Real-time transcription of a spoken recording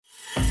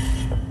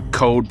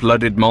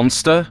Cold-blooded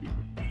monster?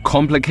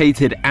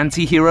 Complicated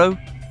anti-hero?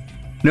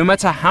 No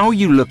matter how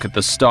you look at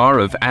the star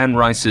of Anne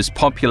Rice's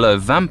popular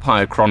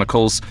Vampire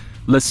Chronicles,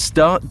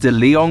 Lestat de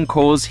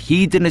Leoncourt's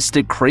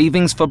hedonistic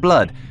cravings for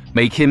blood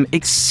make him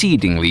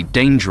exceedingly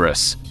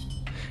dangerous.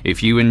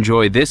 If you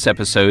enjoy this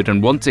episode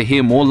and want to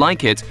hear more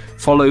like it,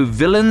 follow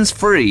Villains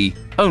Free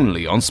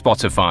only on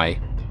Spotify.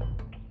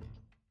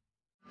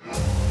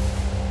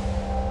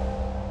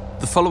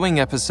 The following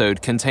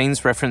episode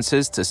contains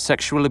references to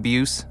sexual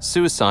abuse,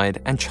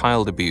 suicide, and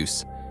child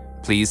abuse.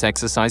 Please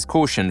exercise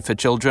caution for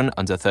children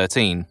under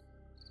 13.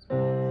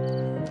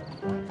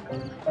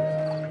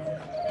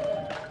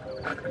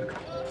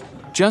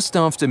 Just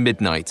after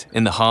midnight,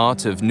 in the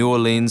heart of New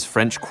Orleans'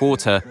 French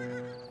Quarter,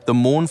 the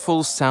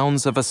mournful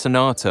sounds of a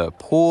sonata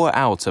pour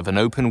out of an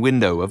open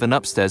window of an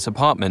upstairs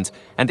apartment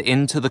and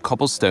into the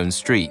cobblestone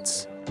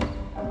streets.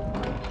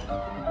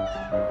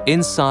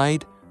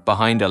 Inside,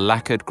 behind a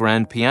lacquered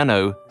grand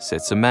piano,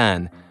 sits a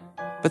man.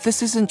 But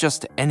this isn't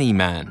just any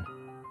man.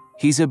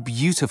 He's a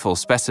beautiful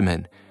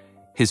specimen.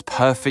 His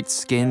perfect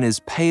skin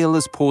is pale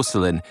as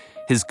porcelain,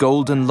 his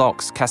golden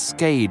locks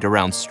cascade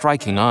around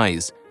striking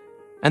eyes.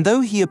 And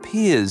though he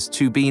appears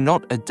to be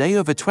not a day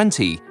over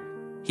 20,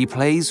 he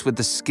plays with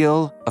the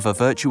skill of a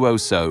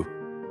virtuoso.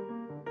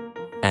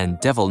 And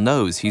devil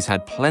knows he's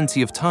had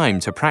plenty of time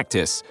to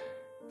practice,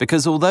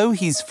 because although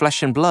he's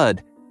flesh and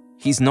blood,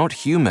 he's not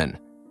human.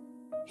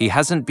 He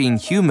hasn't been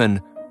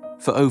human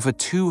for over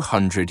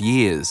 200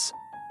 years.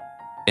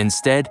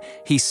 Instead,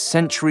 he's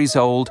centuries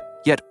old,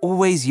 yet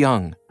always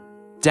young,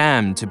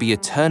 damned to be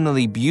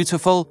eternally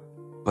beautiful,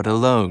 but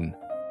alone.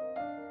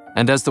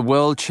 And as the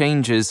world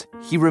changes,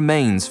 he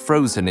remains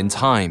frozen in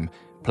time,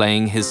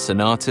 playing his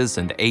sonatas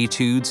and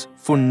etudes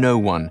for no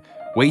one,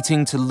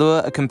 waiting to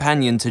lure a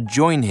companion to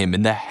join him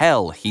in the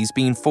hell he's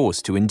been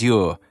forced to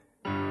endure,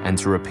 and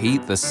to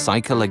repeat the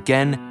cycle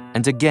again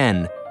and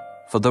again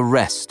for the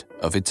rest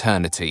of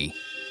eternity.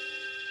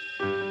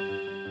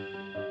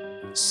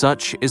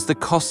 Such is the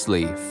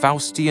costly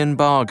Faustian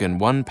bargain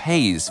one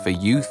pays for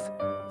youth,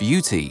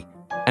 beauty,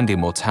 and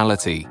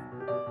immortality.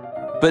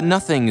 But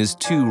nothing is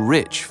too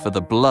rich for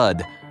the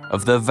blood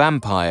of the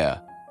vampire,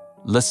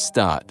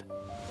 Lestat.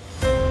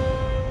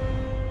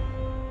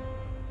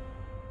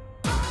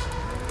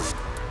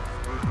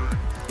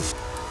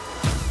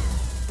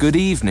 Good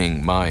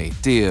evening, my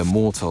dear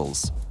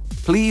mortals.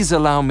 Please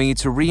allow me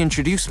to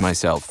reintroduce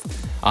myself.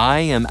 I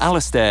am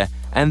Alistair,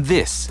 and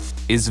this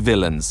is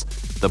Villains,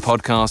 the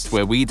podcast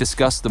where we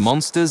discuss the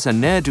monsters and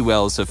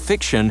ne'er-do-wells of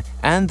fiction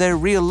and their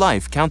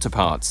real-life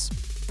counterparts.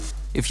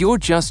 If you're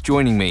just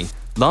joining me,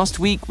 last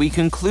week we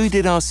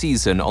concluded our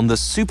season on the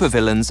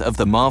supervillains of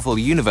the Marvel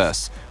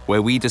Universe,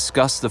 where we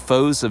discussed the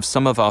foes of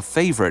some of our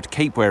favorite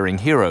cape-wearing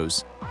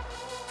heroes.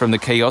 From the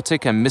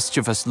chaotic and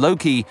mischievous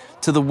Loki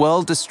to the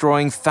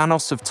world-destroying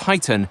Thanos of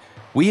Titan,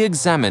 we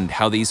examined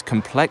how these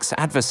complex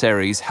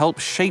adversaries help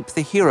shape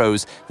the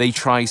heroes they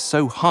try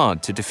so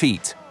hard to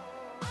defeat.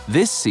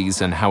 This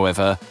season,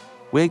 however,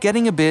 we're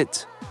getting a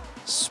bit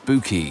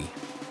spooky.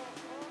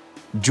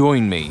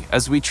 Join me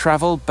as we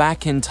travel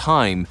back in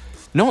time,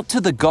 not to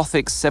the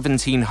gothic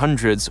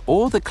 1700s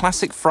or the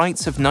classic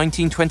frights of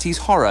 1920s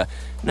horror.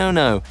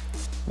 No,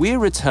 we're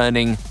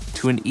returning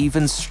to an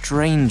even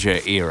stranger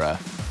era.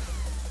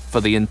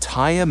 For the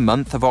entire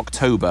month of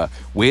October,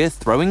 we're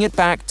throwing it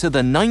back to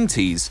the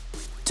 90s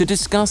to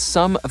discuss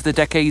some of the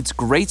decade's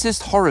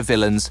greatest horror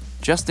villains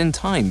just in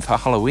time for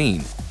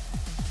Halloween.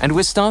 And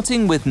we're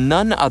starting with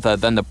none other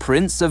than the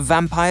Prince of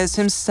Vampires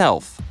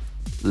himself,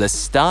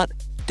 Lestat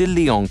de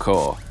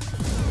Leoncourt.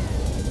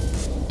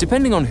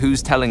 Depending on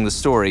who's telling the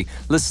story,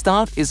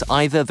 Lestat is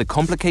either the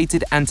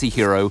complicated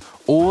anti-hero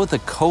or the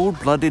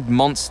cold-blooded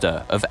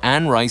monster of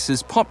Anne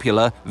Rice's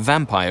popular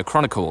Vampire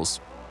Chronicles.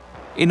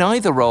 In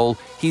either role,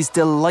 he's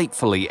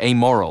delightfully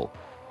amoral,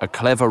 a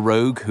clever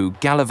rogue who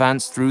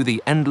gallivants through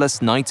the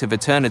endless night of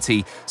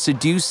eternity,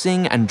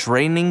 seducing and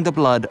draining the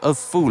blood of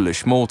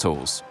foolish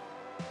mortals.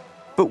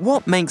 But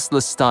what makes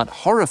Lestat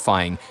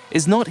horrifying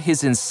is not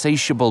his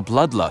insatiable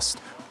bloodlust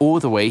or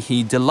the way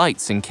he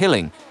delights in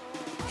killing.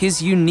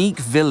 His unique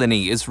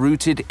villainy is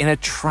rooted in a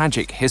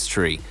tragic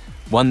history,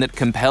 one that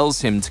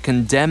compels him to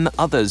condemn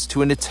others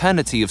to an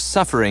eternity of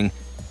suffering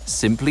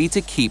simply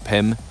to keep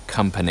him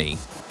company.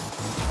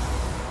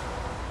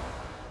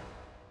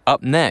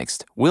 Up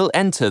next, we'll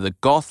enter the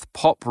goth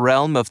pop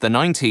realm of the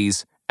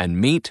 90s and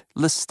meet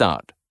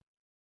Lestat.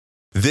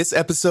 This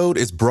episode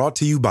is brought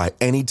to you by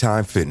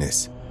Anytime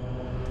Fitness.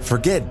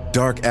 Forget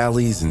dark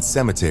alleys and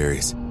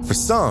cemeteries. For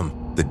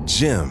some, the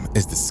gym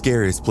is the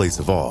scariest place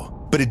of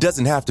all, but it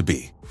doesn't have to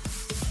be.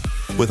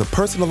 With a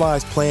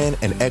personalized plan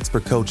and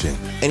expert coaching,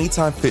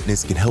 Anytime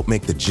Fitness can help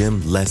make the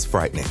gym less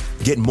frightening.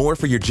 Get more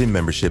for your gym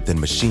membership than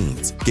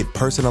machines. Get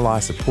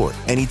personalized support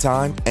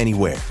anytime,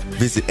 anywhere.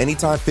 Visit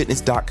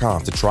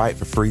AnytimeFitness.com to try it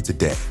for free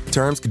today.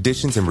 Terms,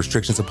 conditions, and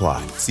restrictions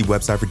apply. See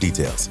website for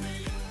details.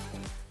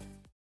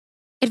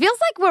 It feels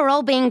like we're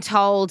all being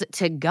told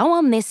to go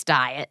on this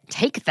diet,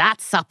 take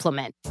that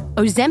supplement.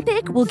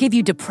 Ozempic will give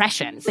you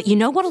depression, but you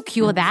know what'll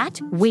cure that?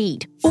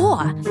 Weed.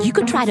 Or you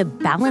could try to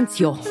balance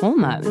your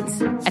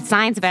hormones. At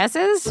Science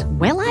Versus,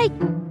 we're like,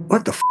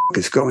 what the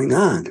is going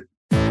on?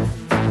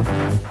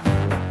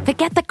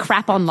 Forget the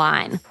crap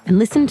online and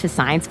listen to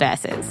Science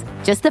Versus.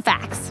 Just the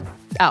facts.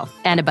 Oh,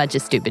 and a bunch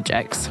of stupid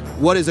jokes.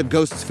 What is a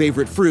ghost's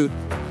favorite fruit?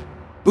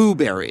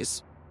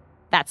 Blueberries.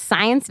 That's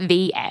Science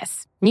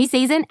VS. New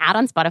season out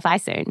on Spotify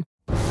soon.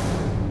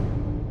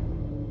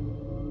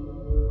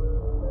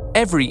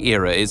 Every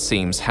era, it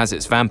seems, has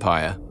its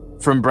vampire.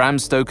 From Bram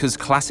Stoker's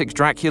classic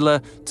Dracula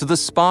to the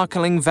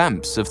sparkling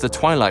vamps of the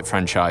Twilight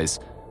franchise.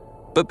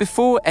 But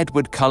before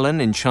Edward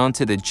Cullen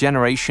enchanted a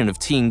generation of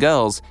teen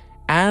girls,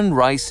 Anne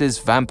Rice's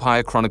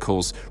Vampire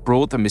Chronicles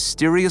brought the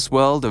mysterious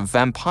world of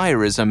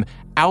vampirism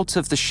out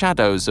of the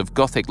shadows of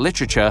Gothic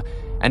literature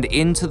and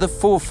into the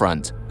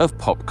forefront of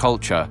pop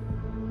culture.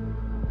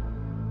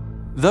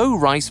 Though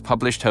Rice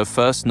published her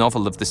first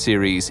novel of the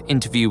series,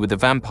 Interview with a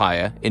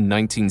Vampire, in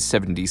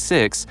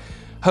 1976,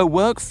 her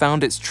work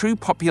found its true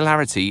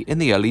popularity in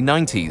the early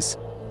 90s.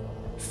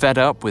 Fed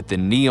up with the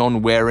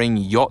neon-wearing,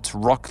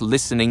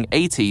 yacht-rock-listening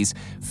 80s,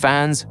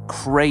 fans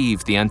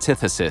craved the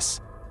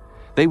antithesis.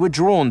 They were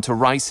drawn to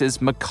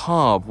Rice's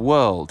macabre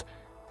world,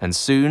 and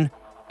soon,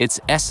 its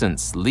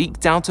essence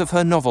leaked out of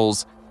her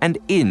novels and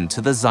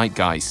into the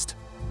zeitgeist.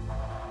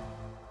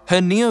 Her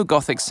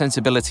neo-Gothic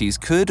sensibilities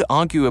could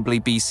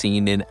arguably be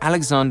seen in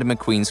Alexander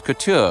McQueen's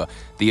Couture,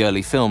 the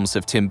early films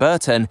of Tim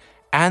Burton,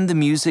 and the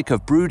music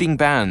of brooding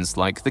bands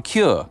like The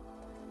Cure.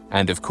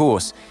 And of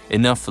course,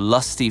 enough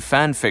lusty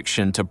fan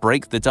fiction to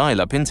break the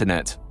dial-up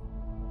internet.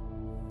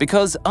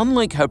 Because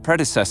unlike her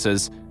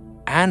predecessors,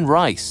 Anne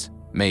Rice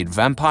made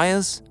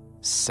vampires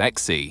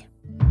sexy.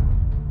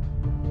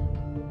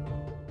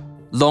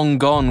 Long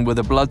gone were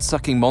the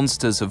blood-sucking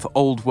monsters of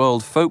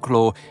old-world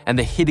folklore and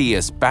the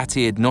hideous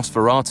bat-eared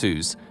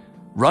Nosferatus.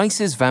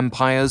 Rice's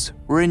vampires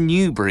were a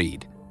new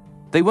breed.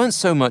 They weren't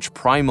so much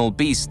primal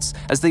beasts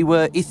as they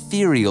were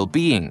ethereal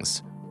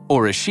beings,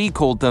 or as she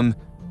called them,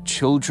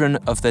 children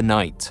of the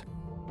night.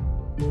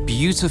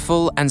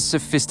 Beautiful and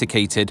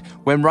sophisticated,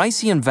 when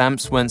Ricean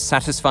vamps weren't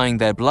satisfying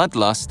their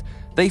bloodlust,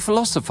 they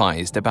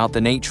philosophized about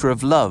the nature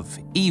of love,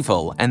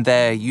 evil, and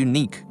their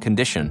unique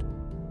condition.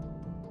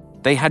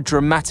 They had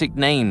dramatic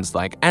names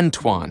like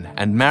Antoine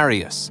and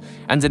Marius,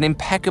 and an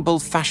impeccable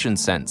fashion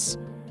sense.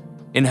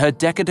 In her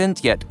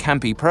decadent yet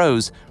campy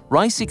prose,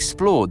 Rice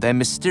explored their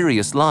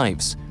mysterious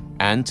lives,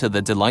 and to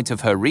the delight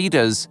of her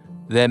readers,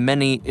 their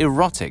many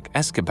erotic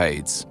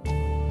escapades.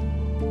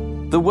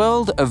 The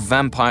world of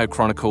Vampire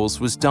Chronicles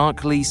was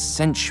darkly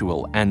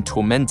sensual and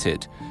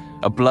tormented,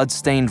 a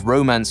blood-stained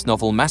romance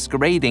novel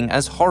masquerading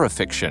as horror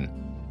fiction.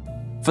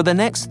 For the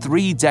next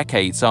 3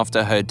 decades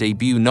after her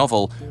debut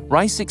novel,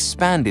 Rice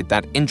expanded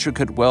that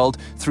intricate world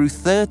through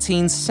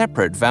 13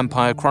 separate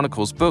Vampire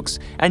Chronicles books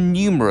and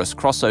numerous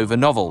crossover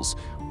novels,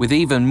 with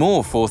even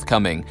more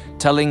forthcoming,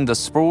 telling the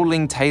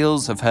sprawling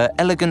tales of her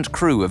elegant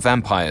crew of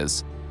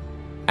vampires.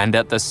 And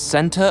at the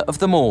center of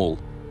them all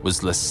was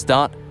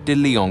Lestat de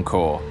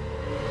Lioncourt.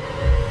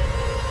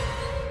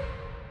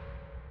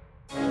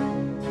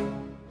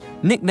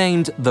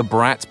 Nicknamed the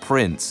Brat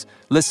Prince,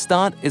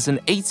 Lestat is an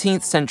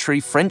 18th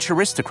century French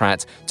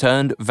aristocrat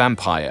turned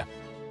vampire.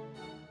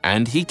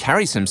 And he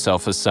carries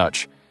himself as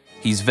such.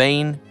 He's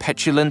vain,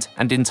 petulant,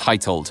 and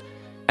entitled.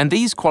 And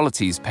these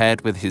qualities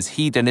paired with his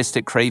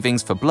hedonistic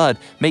cravings for blood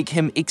make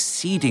him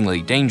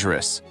exceedingly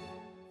dangerous.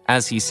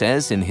 As he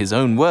says in his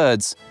own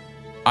words,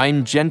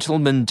 "I'm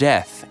gentleman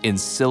death in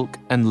silk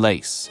and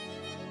lace."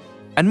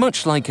 And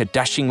much like a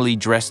dashingly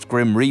dressed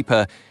Grim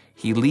Reaper,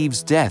 he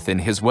leaves death in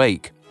his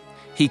wake.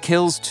 He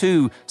kills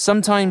 2,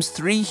 sometimes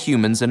 3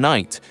 humans a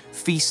night,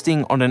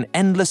 feasting on an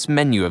endless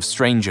menu of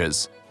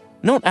strangers.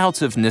 Not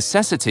out of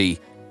necessity,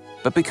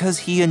 but because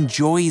he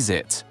enjoys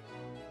it.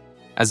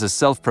 As a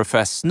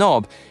self-professed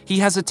snob, he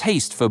has a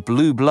taste for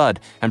blue blood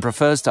and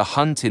prefers to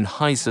hunt in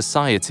high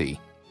society.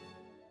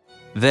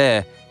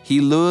 There, he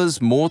lures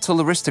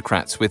mortal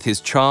aristocrats with his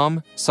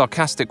charm,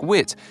 sarcastic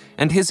wit,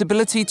 and his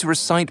ability to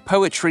recite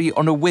poetry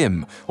on a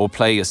whim or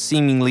play a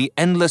seemingly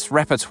endless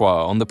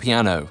repertoire on the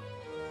piano.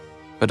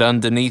 But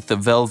underneath the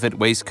velvet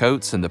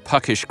waistcoats and the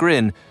puckish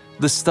grin,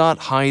 Lestat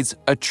hides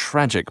a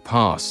tragic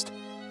past.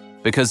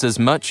 Because as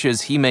much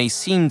as he may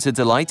seem to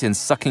delight in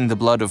sucking the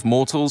blood of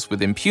mortals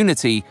with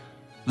impunity,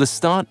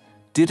 Lestat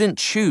didn't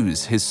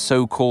choose his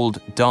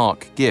so-called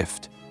dark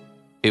gift.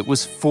 It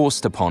was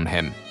forced upon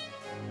him.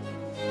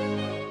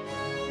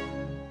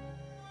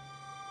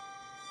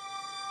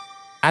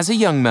 As a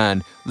young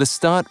man,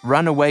 Lestat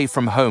ran away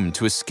from home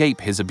to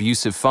escape his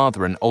abusive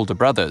father and older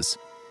brothers.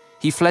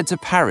 He fled to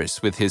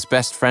Paris with his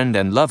best friend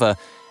and lover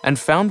and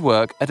found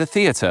work at a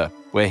theater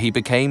where he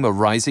became a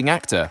rising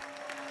actor.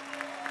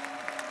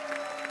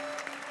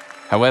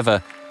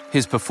 However,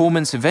 his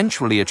performance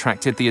eventually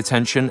attracted the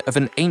attention of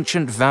an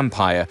ancient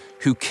vampire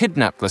who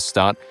kidnapped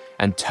Lestat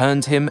and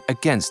turned him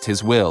against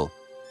his will.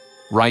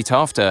 Right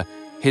after,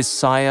 his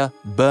sire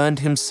burned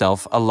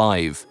himself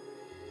alive.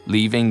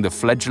 leaving the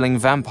fledgling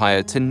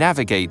vampire to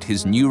navigate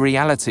his new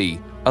reality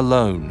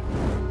alone.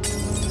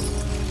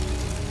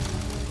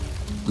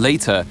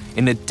 Later,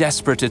 in a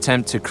desperate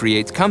attempt to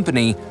create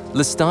company,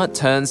 Lestat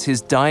turns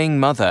his dying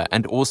mother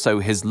and also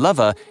his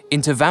lover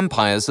into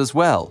vampires as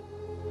well.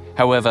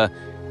 However,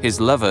 his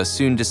lover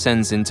soon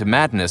descends into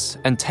madness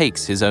and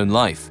takes his own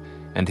life,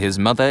 and his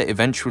mother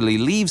eventually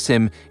leaves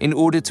him in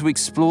order to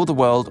explore the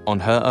world on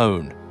her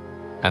own.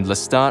 And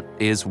Lestat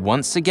is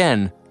once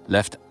again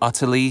left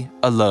utterly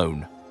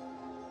alone.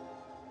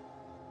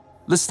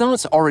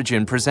 Lestat's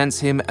origin presents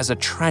him as a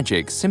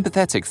tragic,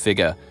 sympathetic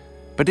figure,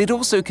 but it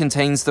also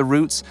contains the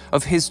roots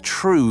of his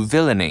true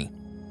villainy.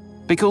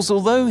 Because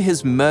although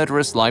his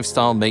murderous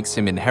lifestyle makes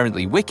him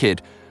inherently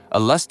wicked, a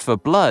lust for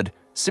blood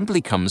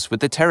simply comes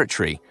with the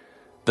territory,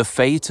 the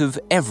fate of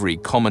every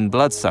common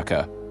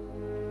bloodsucker.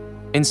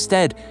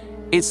 Instead,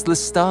 it's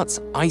Lestat's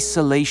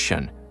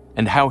isolation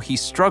and how he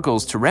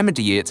struggles to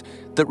remedy it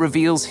that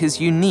reveals his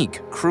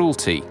unique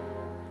cruelty.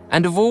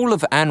 And of all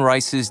of Anne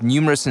Rice's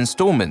numerous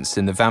installments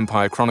in the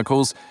Vampire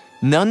Chronicles,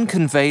 none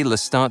convey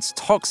Lestat's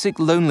toxic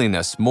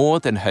loneliness more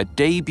than her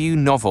debut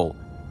novel,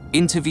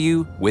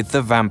 Interview with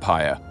the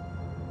Vampire.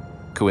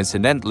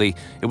 Coincidentally,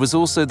 it was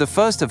also the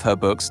first of her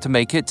books to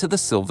make it to the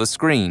silver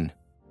screen.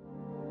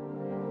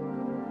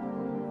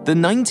 The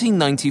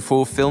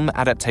 1994 film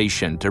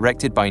adaptation,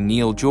 directed by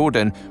Neil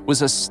Jordan,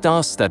 was a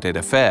star-studded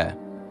affair.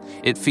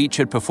 It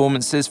featured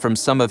performances from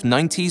some of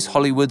 90s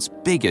Hollywood's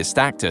biggest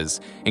actors,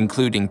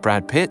 including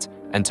Brad Pitt,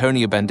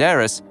 Antonio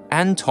Banderas,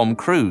 and Tom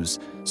Cruise,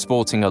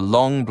 sporting a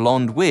long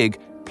blonde wig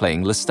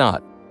playing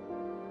Lestat.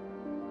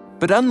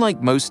 But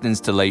unlike most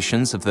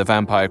installations of the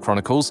Vampire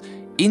Chronicles,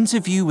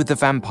 Interview with the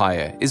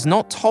Vampire is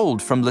not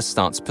told from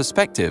Lestat's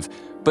perspective,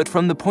 but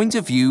from the point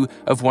of view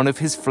of one of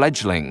his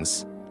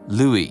fledglings,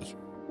 Louis.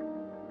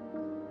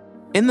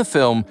 In the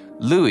film,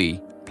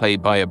 Louis,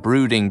 played by a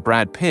brooding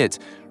Brad Pitt,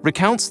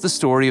 recounts the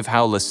story of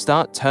how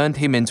Lestat turned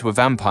him into a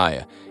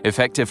vampire,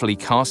 effectively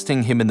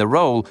casting him in the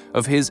role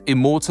of his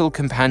immortal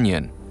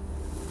companion.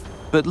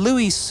 But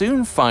Louis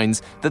soon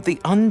finds that the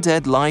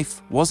undead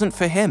life wasn't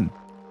for him.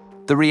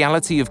 The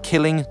reality of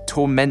killing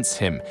torments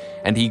him,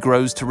 and he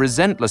grows to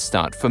resent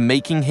Lestat for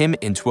making him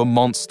into a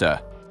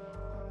monster.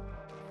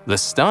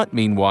 Lestat,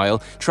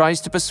 meanwhile, tries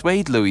to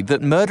persuade Louis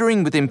that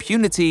murdering with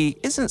impunity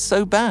isn't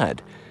so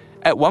bad.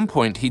 At one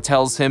point, he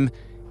tells him,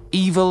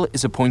 "Evil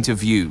is a point of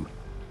view.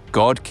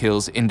 God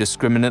kills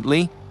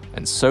indiscriminately,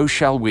 and so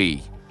shall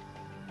we."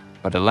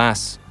 But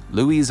alas,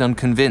 Louis is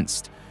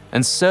unconvinced,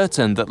 and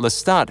certain that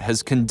Lestat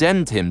has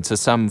condemned him to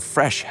some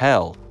fresh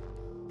hell.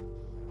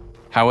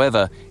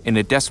 However, in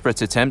a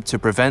desperate attempt to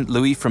prevent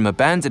Louis from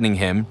abandoning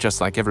him,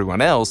 just like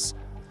everyone else,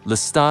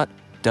 Lestat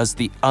does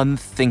the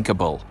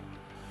unthinkable.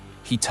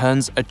 He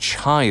turns a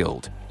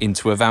child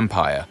into a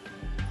vampire.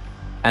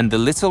 And the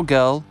little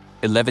girl,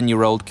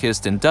 11-year-old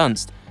Kirsten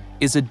Dunst,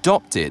 is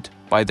adopted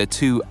by the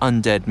two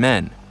undead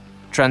men,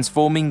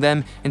 transforming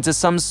them into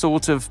some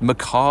sort of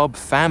macabre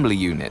family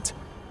unit.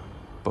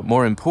 But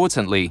more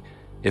importantly,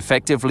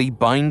 effectively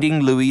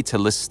binding Louis to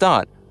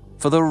Lestat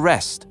for the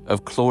rest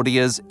of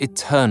Claudia's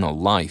eternal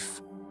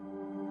life.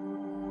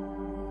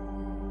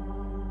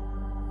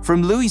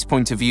 From Louis'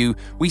 point of view,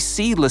 we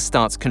see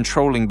Lestat's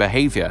controlling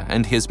behavior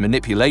and his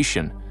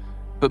manipulation.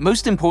 But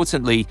most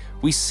importantly,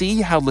 we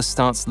see how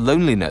Lestat's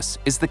loneliness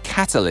is the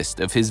catalyst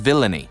of his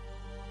villainy.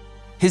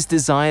 His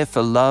desire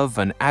for love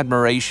and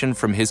admiration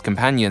from his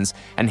companions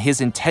and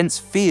his intense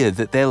fear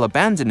that they'll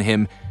abandon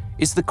him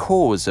is the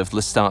cause of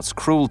Lestat's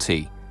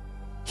cruelty.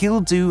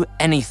 He'll do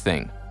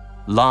anything,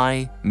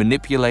 lie,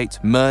 manipulate,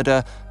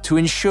 murder, to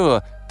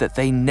ensure that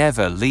they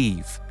never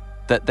leave,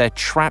 that they're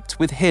trapped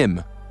with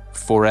him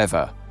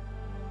forever.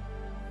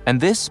 And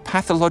this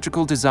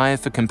pathological desire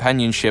for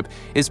companionship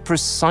is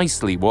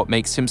precisely what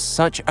makes him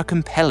such a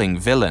compelling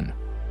villain.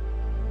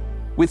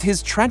 With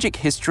his tragic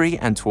history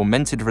and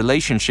tormented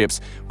relationships,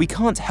 we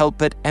can't help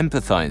but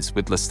empathize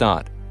with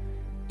Lestat,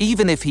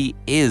 even if he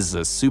is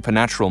a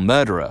supernatural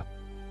murderer.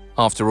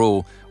 After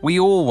all, we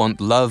all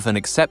want love and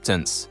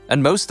acceptance,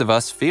 and most of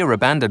us fear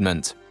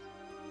abandonment.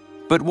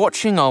 But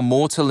watching our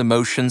mortal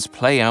emotions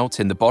play out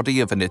in the body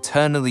of an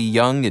eternally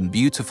young and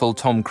beautiful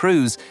Tom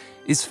Cruise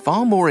is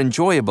far more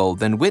enjoyable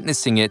than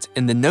witnessing it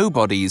in the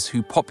nobodies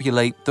who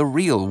populate the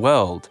real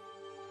world.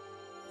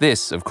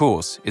 This, of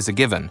course, is a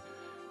given,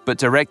 but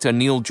director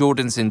Neil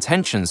Jordan's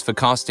intentions for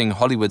casting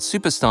Hollywood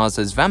superstars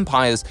as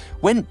vampires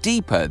went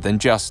deeper than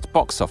just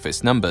box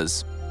office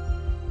numbers.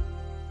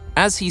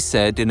 As he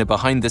said in a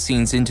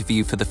behind-the-scenes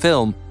interview for the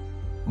film,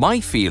 "My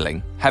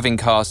feeling, having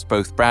cast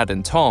both Brad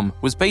and Tom,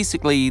 was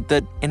basically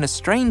that, in a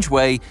strange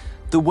way,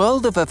 the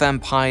world of a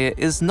vampire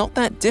is not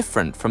that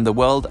different from the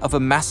world of a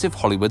massive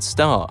Hollywood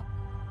star.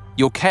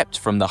 You're kept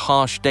from the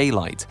harsh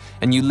daylight,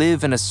 and you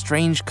live in a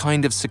strange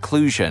kind of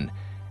seclusion,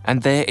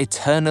 and they're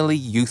eternally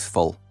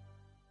youthful."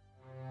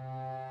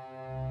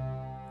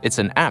 It's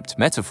an apt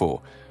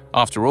metaphor.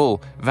 After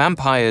all,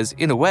 vampires,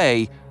 in a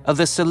way, are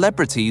the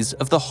celebrities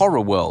of the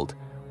horror world.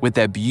 With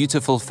their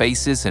beautiful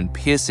faces and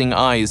piercing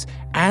eyes,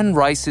 Anne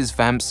Rice's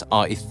vamps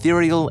are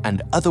ethereal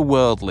and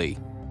otherworldly.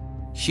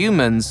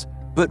 humans,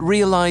 but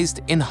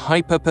realized in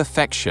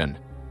hyper-perfection,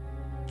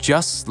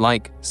 just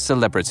like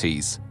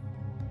celebrities.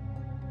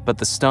 But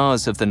the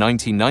stars of the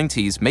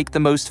 1990s make the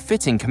most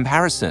fitting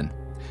comparison.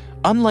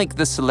 Unlike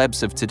the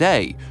celebs of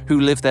today,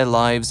 who live their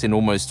lives in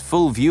almost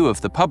full view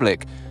of the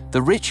public,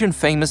 the rich and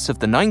famous of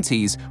the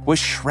 90s were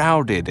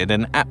shrouded in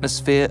an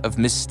atmosphere of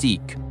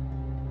mystique.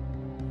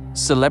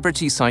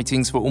 Celebrity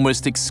sightings were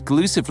almost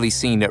exclusively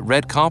seen at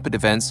red carpet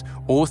events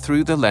or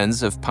through the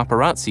lens of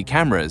paparazzi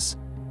cameras.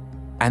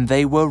 And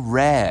they were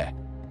rare.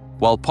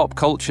 While pop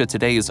culture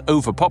today is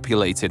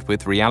overpopulated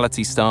with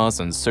reality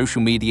stars and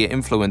social media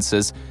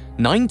influencers,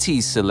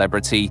 90s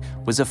celebrity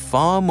was a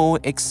far more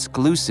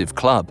exclusive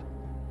club.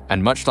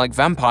 And much like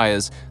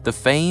vampires, the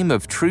fame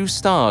of true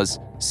stars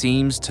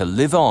seems to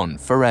live on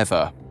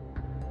forever.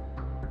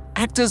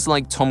 Actors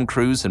like Tom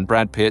Cruise and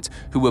Brad Pitt,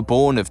 who were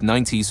born of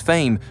 90s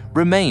fame,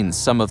 remain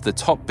some of the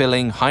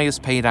top-billing,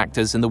 highest-paid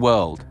actors in the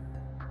world.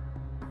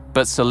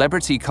 But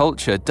celebrity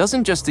culture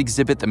doesn't just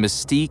exhibit the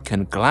mystique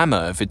and glamour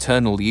of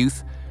eternal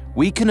youth.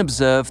 We can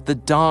observe the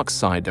dark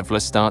side of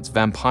Lestat's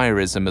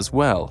vampirism as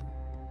well.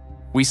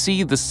 We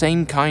see the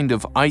same kind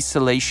of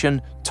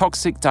isolation,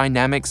 toxic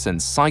dynamics,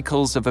 and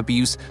cycles of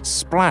abuse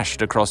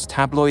splashed across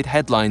tabloid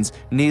headlines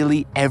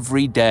nearly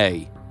every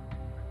day.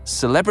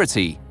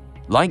 Celebrity,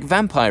 like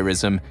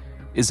vampirism,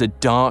 is a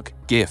dark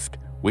gift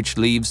which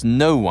leaves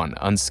no one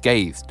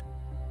unscathed.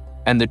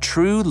 And the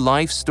true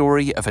life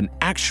story of an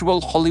actual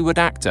Hollywood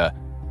actor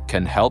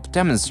can help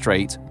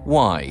demonstrate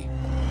why.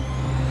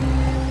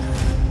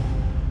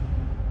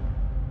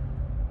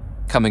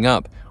 Coming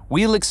up,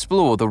 we'll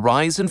explore the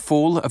rise and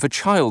fall of a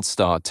child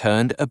star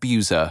turned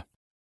abuser.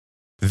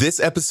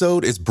 This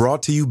episode is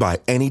brought to you by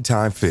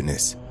Anytime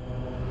Fitness.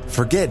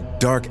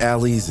 Forget dark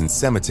alleys and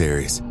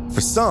cemeteries.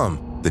 For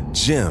some, the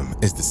gym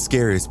is the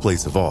scariest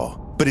place of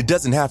all, but it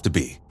doesn't have to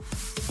be.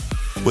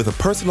 With a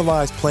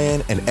personalized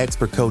plan and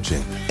expert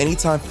coaching,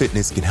 Anytime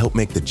Fitness can help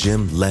make the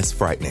gym less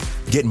frightening.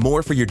 Get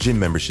more for your gym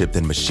membership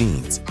than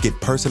machines. Get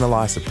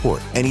personalized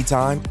support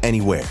anytime,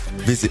 anywhere.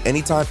 Visit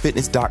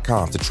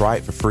AnytimeFitness.com to try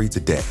it for free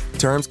today.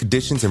 Terms,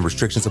 conditions, and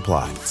restrictions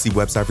apply. See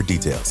website for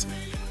details.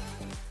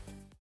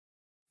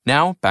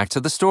 Now, back to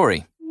the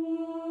story.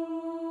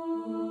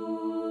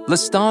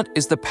 Lestat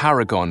is the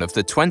paragon of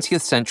the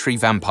 20th century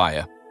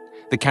vampire.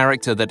 The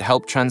character that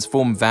helped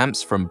transform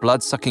vamps from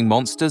blood-sucking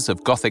monsters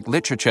of Gothic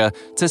literature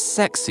to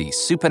sexy,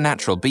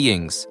 supernatural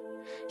beings.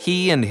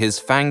 He and his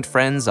fanged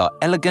friends are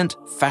elegant,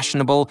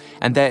 fashionable,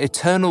 and their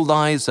eternal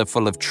lives are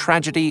full of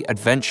tragedy,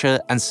 adventure,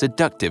 and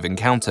seductive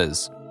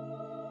encounters.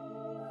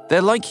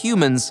 They're like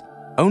humans,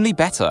 only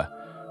better,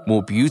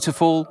 more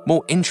beautiful,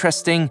 more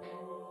interesting,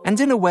 and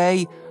in a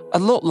way, a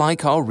lot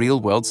like our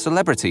real-world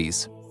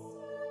celebrities.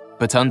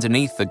 But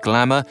underneath the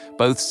glamour,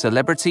 both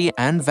celebrity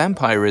and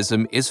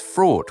vampirism is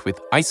fraught with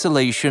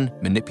isolation,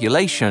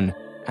 manipulation,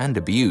 and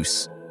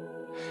abuse.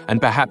 And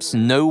perhaps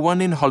no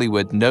one in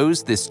Hollywood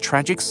knows this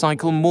tragic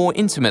cycle more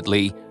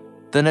intimately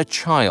than a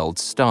child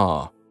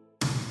star.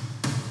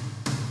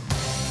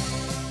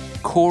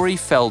 Corey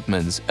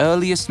Feldman's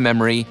earliest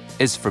memory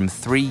is from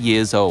 3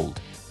 years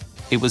old.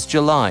 It was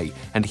July,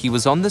 and he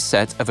was on the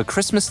set of a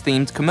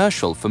Christmas-themed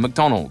commercial for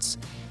McDonald's.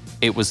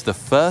 It was the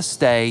first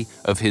day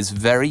of his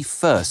very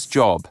first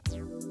job.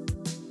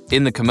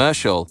 In the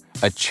commercial,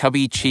 a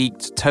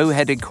chubby-cheeked,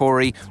 tow-headed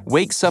Corey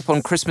wakes up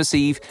on Christmas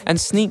Eve and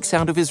sneaks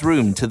out of his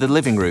room to the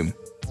living room.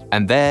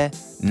 And there,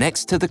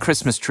 next to the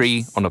Christmas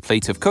tree on a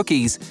plate of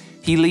cookies,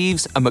 he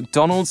leaves a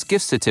McDonald's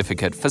gift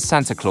certificate for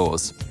Santa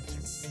Claus.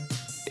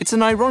 It's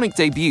an ironic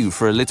debut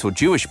for a little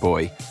Jewish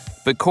boy,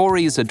 but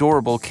Corey's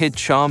adorable kid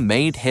charm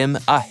made him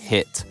a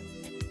hit.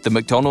 The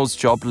McDonald's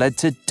job led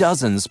to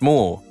dozens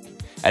more.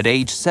 At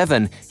age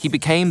 7, he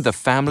became the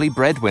family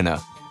breadwinner.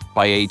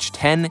 By age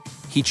 10,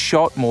 he'd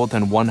shot more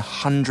than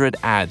 100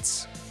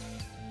 ads.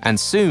 And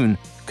soon,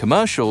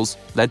 commercials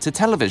led to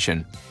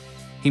television.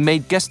 He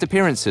made guest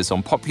appearances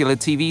on popular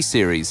TV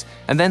series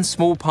and then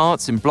small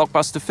parts in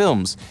blockbuster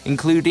films,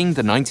 including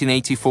the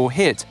 1984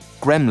 hit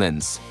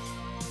Gremlins.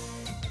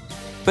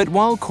 But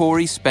while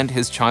Corey spent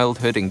his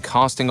childhood in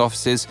casting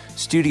offices,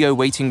 studio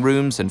waiting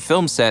rooms, and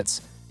film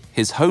sets,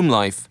 his home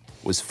life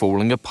was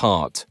falling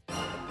apart.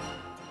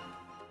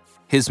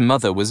 His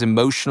mother was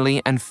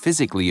emotionally and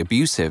physically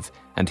abusive,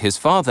 and his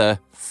father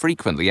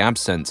frequently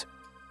absent.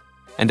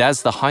 And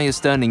as the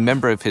highest-earning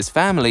member of his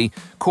family,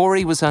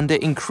 Corey was under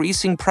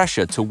increasing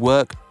pressure to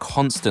work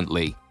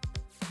constantly.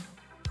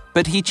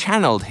 But he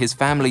channeled his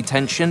family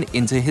tension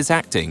into his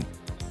acting.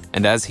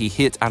 And as he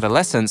hit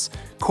adolescence,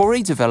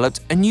 Corey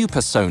developed a new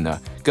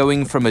persona,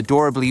 going from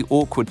adorably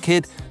awkward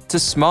kid to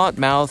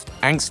smart-mouthed,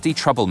 angsty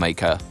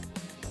troublemaker.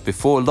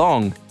 Before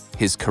long,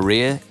 his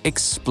career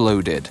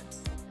exploded.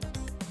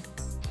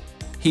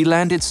 He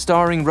landed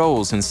starring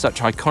roles in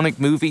such iconic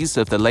movies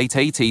of the late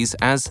 80s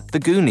as The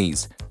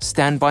Goonies,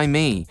 Stand By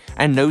Me,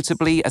 and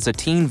notably as a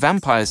teen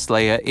vampire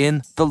slayer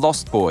in The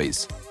Lost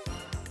Boys.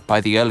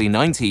 By the early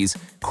 90s,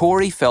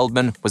 Corey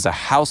Feldman was a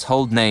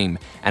household name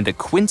and a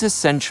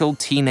quintessential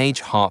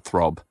teenage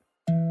heartthrob.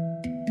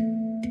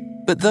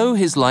 But though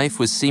his life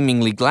was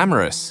seemingly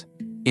glamorous,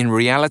 In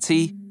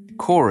reality,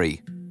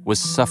 Corey was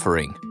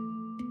suffering.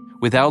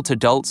 Without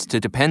adults to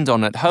depend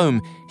on at home,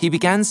 he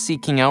began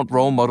seeking out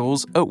role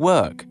models at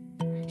work.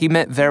 He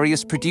met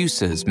various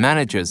producers,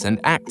 managers, and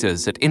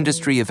actors at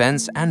industry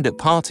events and at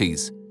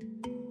parties.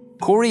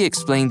 Corey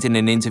explained in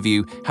an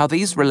interview how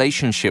these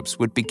relationships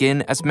would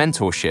begin as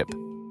mentorship.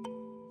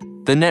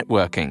 The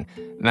networking,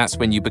 that's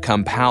when you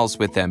become pals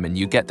with them and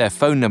you get their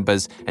phone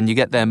numbers and you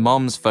get their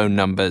mom's phone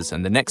numbers,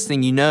 and the next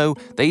thing you know,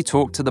 they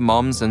talk to the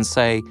moms and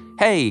say,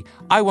 "Hey,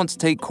 I want to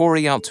take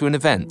Corey out to an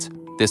event.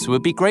 This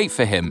would be great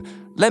for him.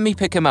 Let me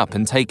pick him up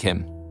and take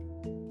him."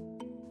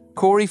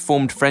 Corey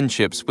formed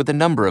friendships with a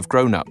number of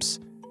grown-ups,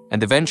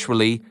 and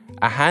eventually,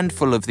 a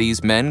handful of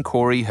these men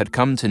Corey had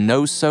come to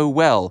know so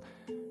well,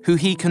 who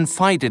he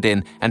confided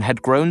in and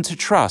had grown to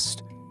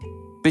trust,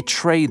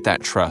 betrayed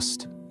that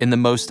trust in the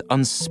most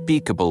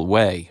unspeakable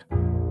way.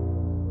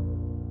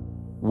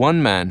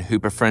 One man who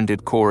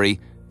befriended Corey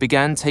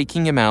began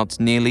taking him out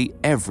nearly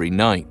every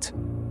night.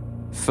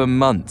 For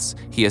months,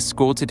 he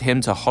escorted him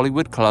to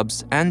Hollywood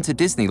clubs and to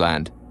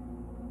Disneyland.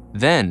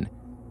 Then,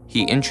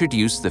 he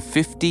introduced the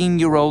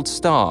 15-year-old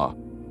star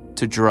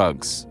to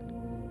drugs.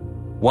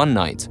 One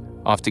night,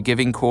 after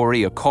giving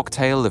Corey a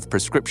cocktail of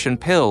prescription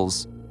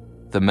pills,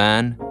 the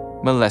man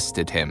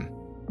molested him.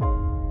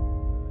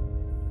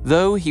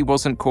 Though he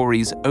wasn't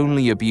Corey's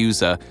only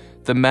abuser,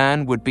 the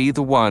man would be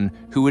the one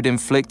who would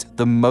inflict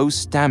the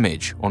most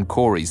damage on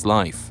Corey's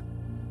life.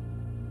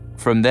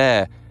 From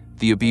there,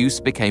 the abuse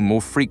became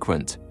more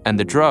frequent and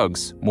the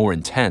drugs more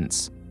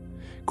intense.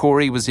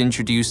 Corey was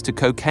introduced to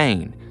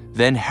cocaine,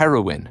 then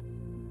heroin.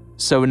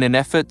 So in an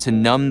effort to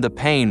numb the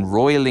pain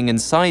roiling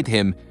inside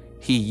him,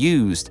 he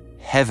used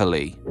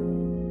heavily.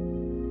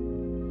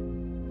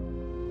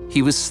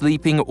 He was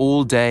sleeping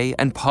all day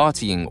and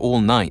partying all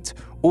night,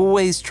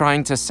 always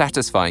trying to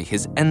satisfy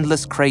his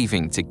endless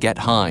craving to get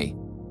high.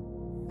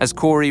 As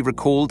Corey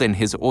recalled in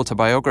his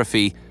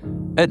autobiography,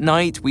 at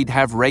night we'd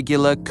have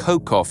regular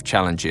coke-off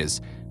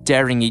challenges,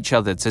 daring each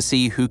other to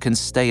see who can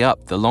stay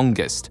up the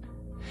longest.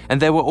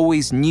 And there were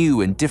always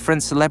new and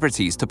different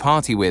celebrities to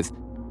party with.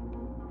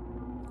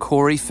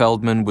 Corey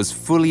Feldman was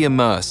fully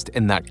immersed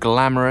in that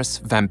glamorous,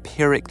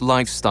 vampiric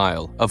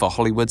lifestyle of a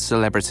Hollywood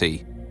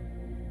celebrity.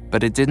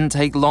 But it didn't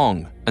take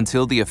long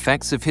until the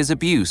effects of his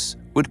abuse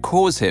would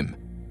cause him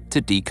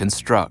to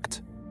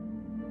deconstruct.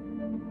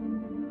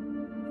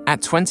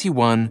 At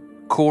 21,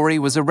 Corey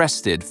was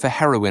arrested for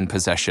heroin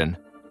possession.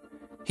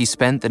 He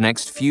spent the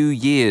next few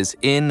years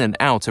in and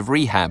out of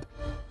rehab,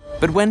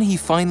 but when he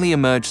finally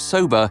emerged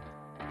sober,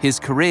 his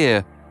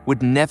career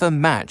would never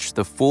match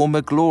the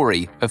former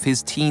glory of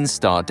his teen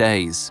star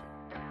days.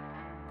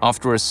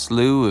 After a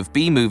slew of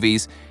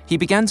B-movies, he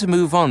began to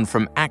move on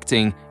from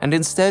acting and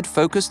instead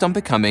focused on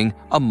becoming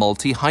a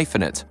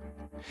multi-hyphenate.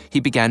 He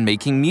began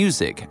making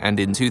music and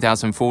in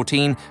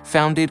 2014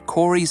 founded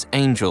Corey's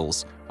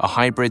Angels, a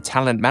hybrid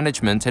talent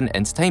management and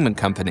entertainment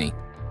company.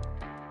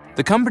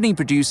 The company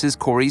produces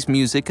Corey's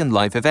music and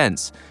live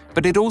events,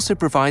 but it also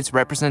provides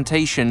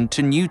representation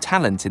to new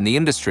talent in the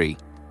industry,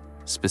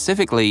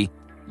 specifically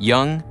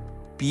young,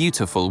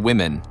 beautiful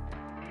women.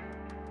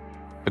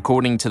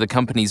 According to the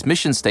company's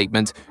mission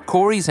statement,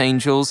 Corey's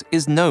Angels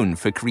is known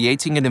for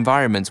creating an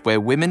environment where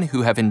women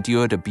who have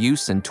endured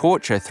abuse and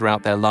torture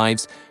throughout their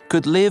lives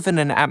could live in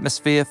an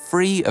atmosphere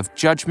free of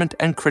judgment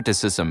and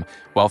criticism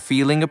while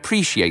feeling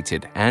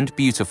appreciated and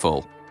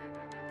beautiful.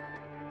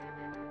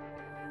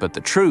 But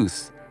the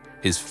truth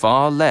is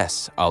far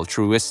less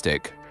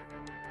altruistic.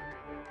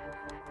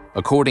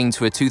 According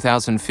to a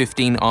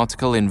 2015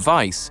 article in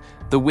Vice,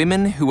 the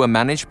women who are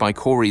managed by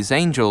Corey's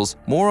Angels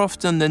more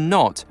often than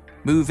not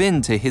move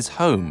into his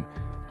home,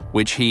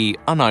 which he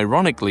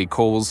unironically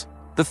calls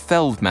the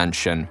Feld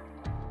Mansion.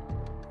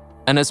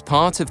 And as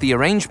part of the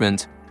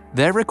arrangement,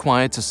 they're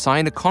required to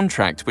sign a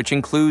contract which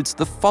includes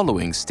the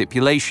following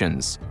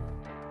stipulations.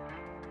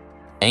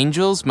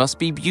 Angels must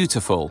be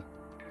beautiful,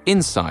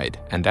 inside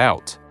and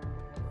out.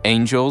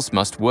 Angels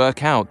must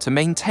work out to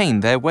maintain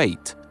their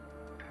weight.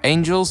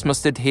 Angels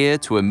must adhere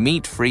to a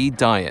meat-free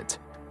diet.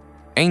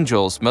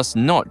 Angels must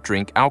not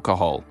drink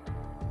alcohol.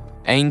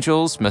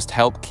 Angels must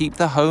help keep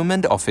the home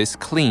and office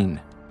clean.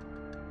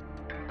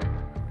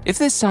 If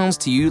this sounds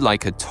to you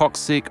like a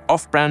toxic,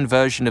 off-brand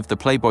version of the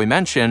Playboy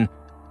Mansion,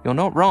 you're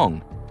not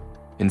wrong.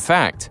 In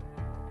fact,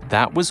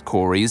 that was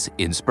Corey's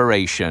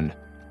inspiration.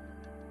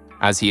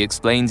 As he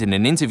explained in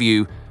an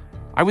interview,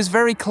 I was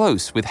very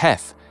close with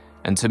Hef,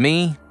 and to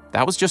me,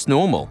 that was just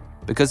normal,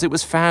 because it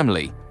was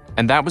family,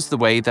 and that was the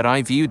way that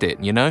I viewed it,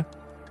 you know?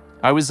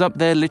 I was up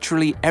there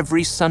literally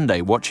every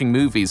Sunday watching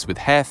movies with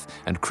Hef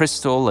and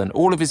Crystal and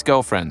all of his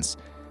girlfriends.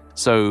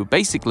 So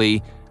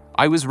basically,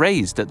 I was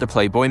raised at the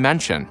Playboy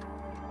Mansion.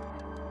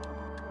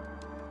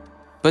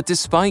 But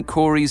despite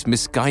Corey's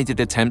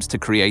misguided attempts to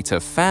create a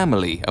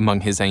family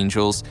among his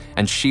angels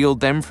and shield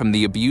them from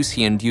the abuse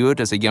he endured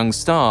as a young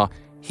star,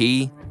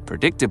 he,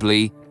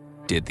 predictably,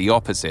 did the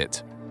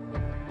opposite.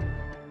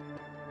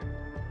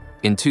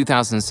 In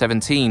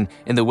 2017,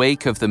 in the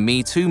wake of the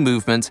Me Too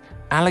movement,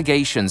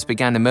 allegations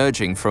began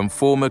emerging from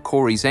former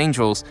Corey's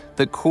angels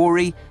that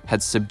Corey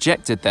had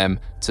subjected them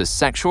to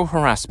sexual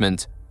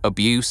harassment,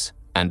 abuse,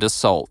 and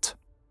assault.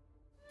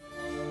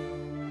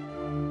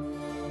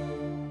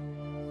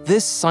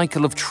 This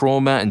cycle of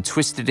trauma and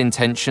twisted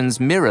intentions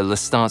mirror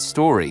Lestat's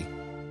story.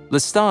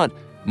 Lestat,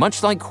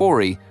 much like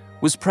Corey,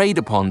 was preyed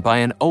upon by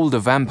an older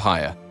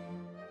vampire,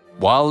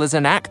 while as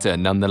an actor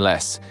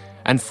nonetheless,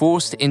 and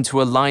forced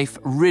into a life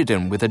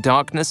ridden with a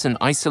darkness and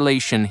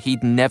isolation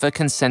he'd never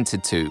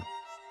consented to.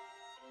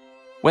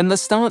 When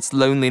Lestat's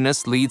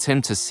loneliness leads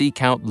him to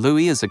seek out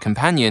Louis as a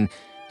companion,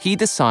 he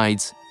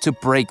decides to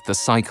break the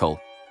cycle.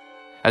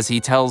 As he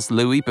tells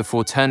Louis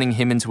before turning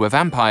him into a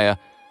vampire,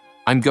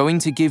 "I'm going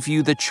to give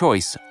you the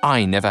choice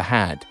I never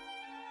had."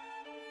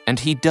 And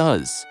he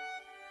does.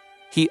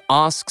 He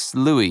asks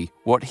Louis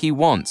what he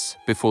wants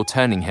before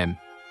turning him.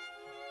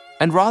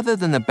 And rather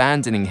than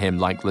abandoning him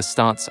like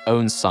Lestat's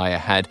own sire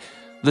had,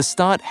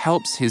 Lestat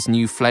helps his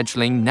new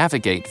fledgling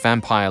navigate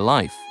vampire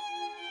life.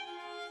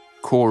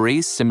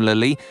 Corey,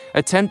 similarly,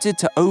 attempted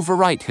to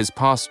overwrite his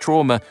past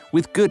trauma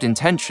with good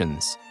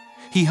intentions.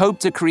 He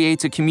hoped to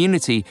create a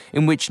community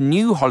in which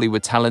new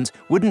Hollywood talent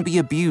wouldn't be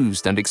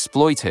abused and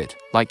exploited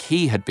like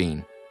he had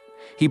been.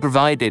 He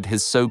provided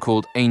his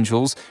so-called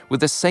angels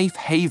with a safe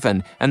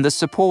haven and the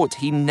support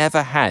he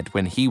never had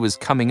when he was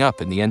coming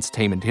up in the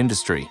entertainment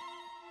industry.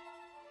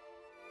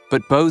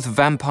 But both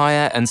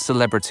vampire and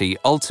celebrity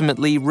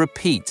ultimately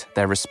repeat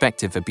their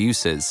respective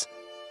abuses.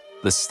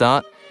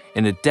 Lestat,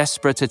 in a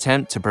desperate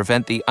attempt to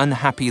prevent the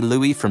unhappy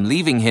Louis from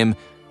leaving him,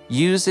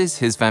 uses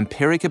his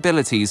vampiric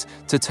abilities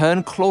to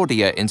turn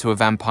Claudia into a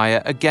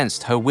vampire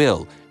against her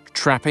will,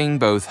 trapping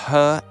both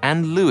her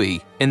and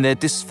Louis in their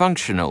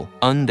dysfunctional,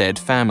 undead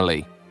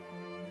family.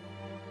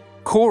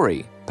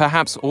 Corey,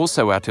 perhaps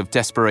also out of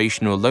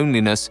desperation or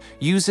loneliness,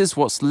 uses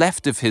what's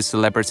left of his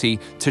celebrity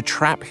to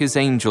trap his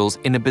angels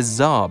in a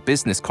bizarre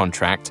business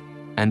contract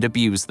and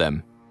abuse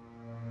them.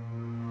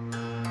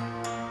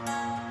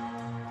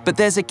 But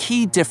there's a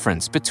key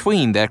difference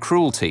between their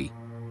cruelty.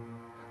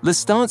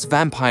 Lestat's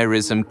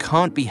vampirism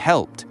can't be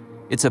helped.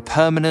 It's a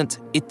permanent,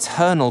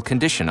 eternal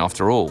condition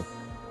after all.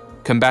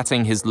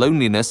 Combating his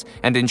loneliness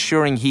and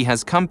ensuring he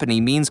has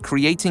company means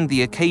creating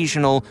the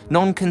occasional,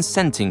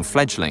 non-consenting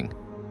fledgling.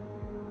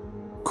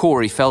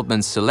 Corey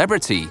Feldman's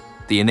celebrity,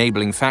 the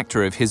enabling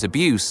factor of his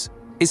abuse,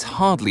 is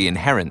hardly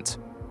inherent.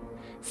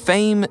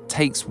 Fame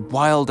takes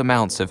wild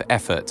amounts of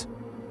effort.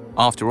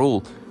 After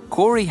all,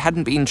 Corey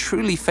hadn't been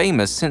truly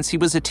famous since he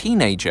was a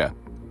teenager.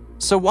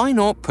 So why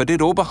not put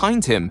it all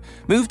behind him,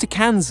 move to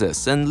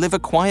Kansas, and live a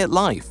quiet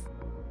life?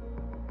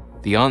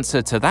 The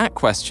answer to that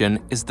question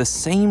is the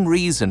same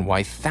reason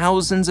why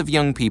thousands of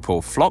young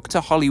people flock to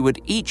Hollywood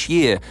each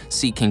year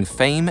seeking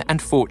fame and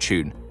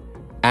fortune,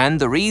 and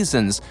the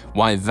reasons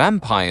why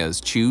vampires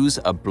choose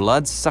a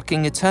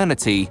blood-sucking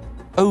eternity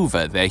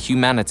over their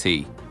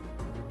humanity.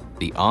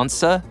 The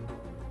answer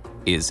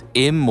is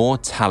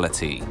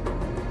immortality.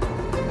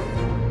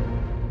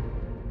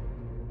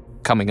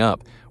 Coming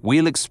up,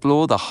 we'll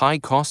explore the high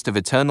cost of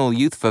eternal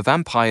youth for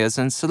vampires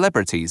and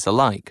celebrities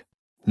alike.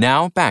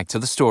 Now, back to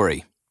the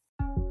story.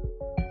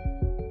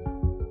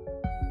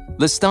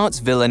 Lestat's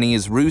villainy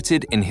is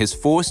rooted in his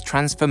forced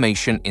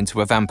transformation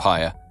into a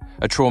vampire,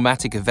 a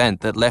traumatic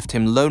event that left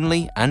him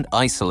lonely and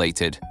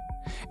isolated.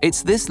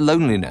 It's this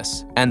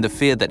loneliness and the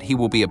fear that he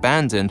will be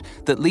abandoned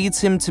that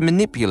leads him to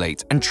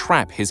manipulate and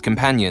trap his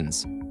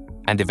companions,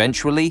 and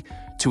eventually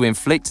to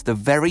inflict the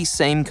very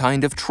same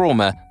kind of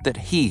trauma that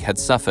he had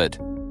suffered.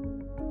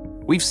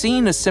 We've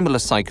seen a similar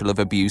cycle of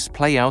abuse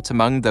play out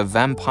among the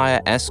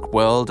vampire-esque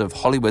world of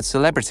Hollywood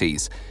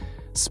celebrities,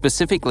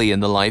 specifically in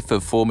the life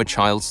of former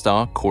child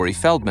star Corey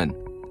Feldman.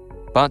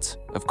 But,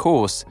 of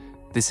course,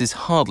 this is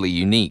hardly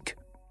unique.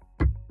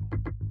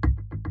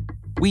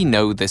 We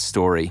know this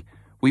story.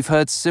 We've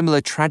heard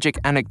similar tragic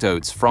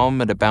anecdotes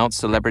from and about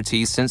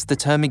celebrities since the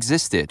term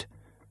existed.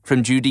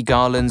 From Judy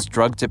Garland's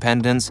drug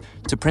dependence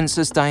to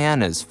Princess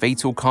Diana's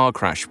fatal car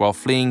crash while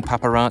fleeing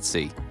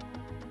paparazzi.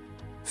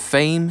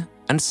 Fame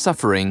and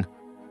suffering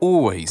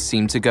always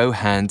seem to go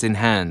hand in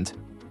hand.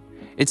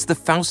 It's the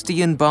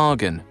Faustian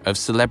bargain of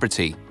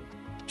celebrity,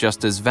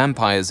 just as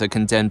vampires are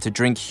condemned to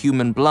drink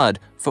human blood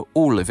for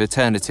all of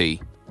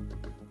eternity.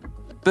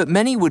 But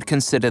many would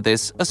consider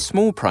this a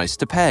small price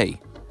to pay.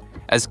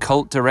 As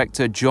cult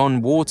director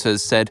John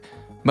Waters said,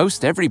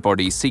 most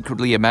everybody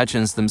secretly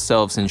imagines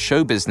themselves in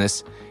show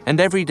business, and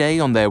every day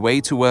on their way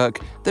to work,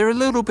 they're a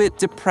little bit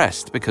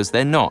depressed because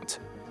they're not.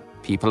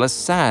 People are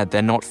sad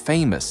they're not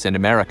famous in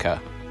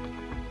America.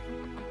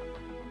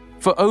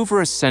 For over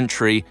a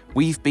century,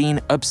 we've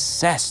been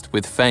obsessed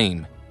with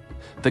fame.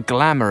 The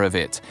glamour of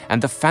it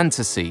and the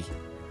fantasy.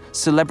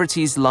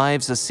 Celebrities'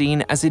 lives are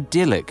seen as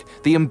idyllic,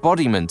 the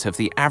embodiment of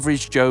the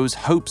average Joe's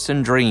hopes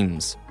and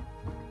dreams.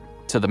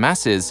 To the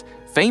masses,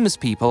 famous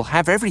people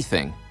have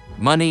everything: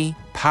 money,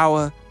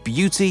 power,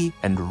 beauty,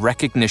 and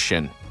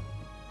recognition.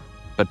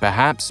 But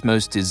perhaps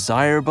most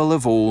desirable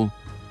of all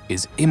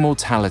is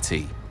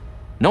immortality.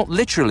 Not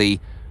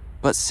literally,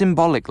 but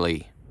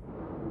symbolically.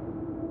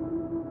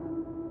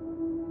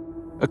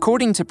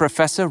 According to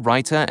professor,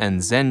 writer,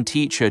 and Zen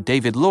teacher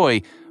David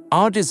Loy,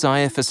 our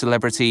desire for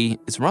celebrity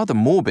is rather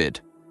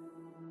morbid.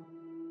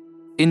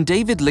 In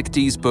David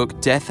Lichty's book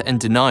Death and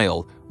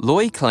Denial,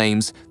 Loy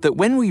claims that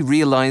when we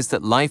realize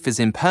that life is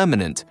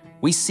impermanent,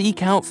 we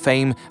seek out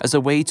fame as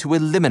a way to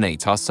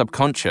eliminate our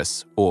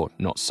subconscious, or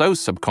not so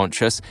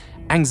subconscious,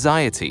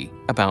 anxiety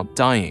about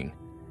dying.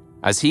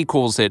 As he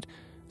calls it,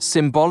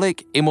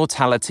 symbolic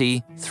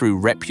immortality through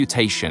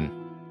reputation.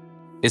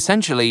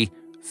 Essentially,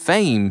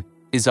 fame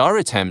is our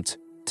attempt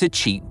to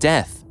cheat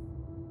death.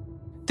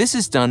 This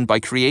is done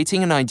by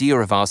creating an idea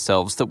of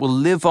ourselves that will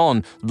live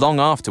on long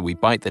after we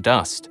bite the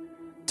dust,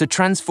 to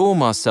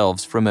transform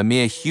ourselves from a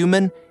mere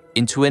human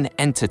into an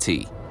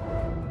entity.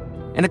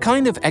 In a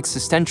kind of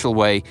existential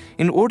way,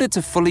 in order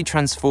to fully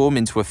transform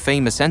into a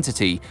famous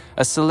entity,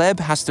 a celeb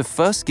has to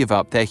first give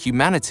up their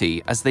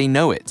humanity as they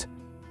know it.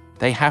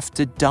 They have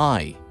to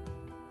die.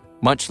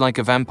 Much like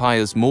a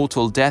vampire's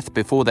mortal death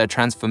before their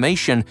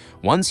transformation,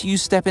 once you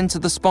step into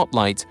the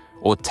spotlight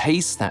or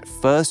taste that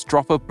first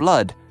drop of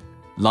blood,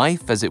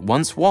 life as it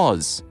once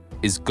was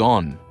is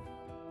gone.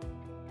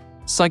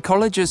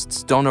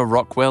 Psychologists Donna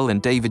Rockwell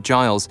and David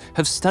Giles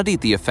have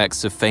studied the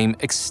effects of fame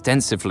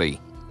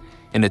extensively.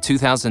 In a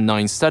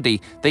 2009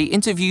 study, they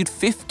interviewed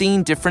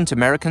 15 different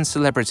American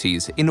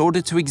celebrities in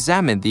order to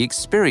examine the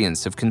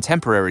experience of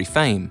contemporary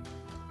fame.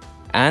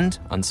 And,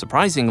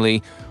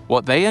 unsurprisingly,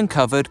 what they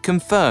uncovered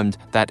confirmed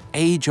that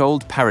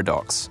age-old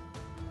paradox.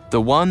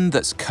 The one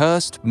that's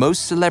cursed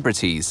most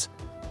celebrities.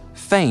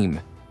 Fame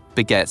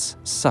begets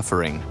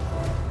suffering.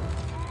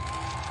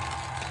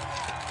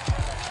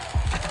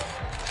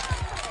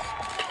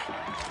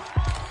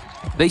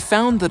 They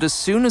found that as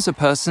soon as a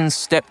person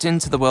stepped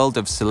into the world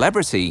of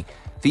celebrity,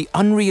 the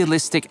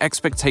unrealistic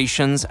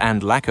expectations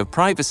and lack of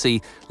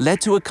privacy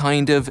led to a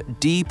kind of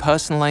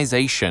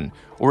depersonalization,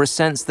 or a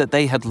sense that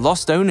they had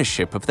lost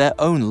ownership of their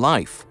own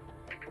life.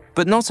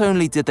 But not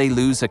only did they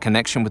lose a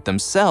connection with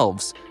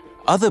themselves,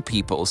 other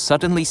people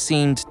suddenly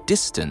seemed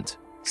distant,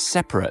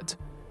 separate.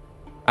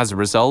 As a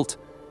result,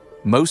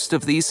 most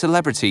of these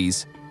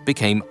celebrities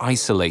became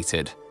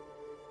isolated.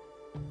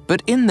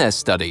 But in their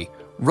study,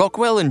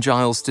 Rockwell and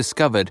Giles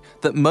discovered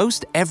that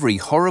most every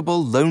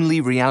horrible,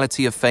 lonely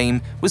reality of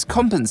fame was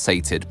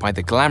compensated by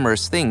the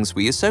glamorous things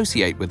we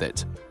associate with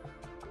it.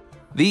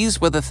 These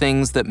were the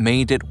things that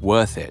made it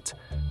worth it,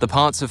 the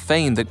parts of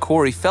fame that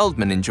Corey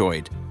Feldman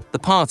enjoyed, the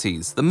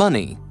parties, the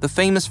money, the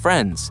famous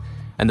friends,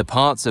 and the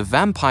parts of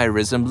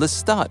vampirism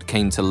Lestat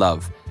came to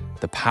love,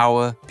 the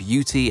power,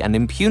 beauty, and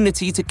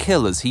impunity to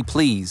kill as he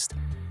pleased.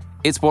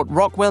 It's what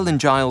Rockwell and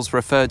Giles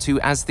refer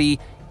to as the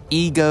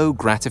ego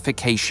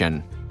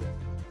gratification.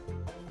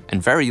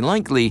 And very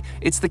likely,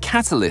 it's the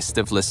catalyst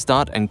of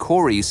Lestat and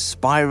Corey's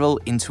spiral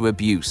into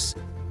abuse.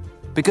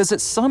 Because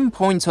at some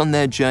point on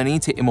their journey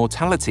to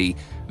immortality,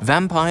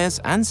 vampires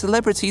and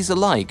celebrities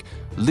alike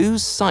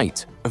lose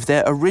sight of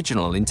their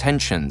original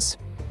intentions.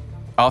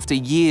 After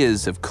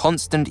years of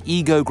constant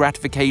ego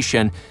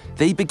gratification,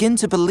 they begin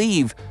to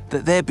believe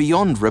that they're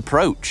beyond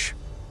reproach.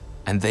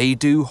 And they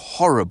do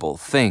horrible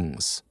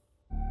things.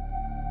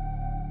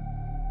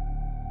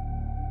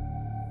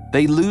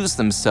 They lose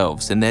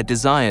themselves in their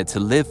desire to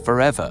live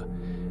forever,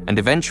 and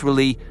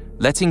eventually,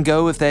 letting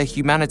go of their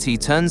humanity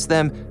turns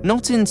them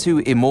not into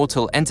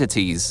immortal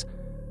entities,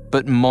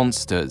 but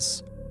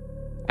monsters.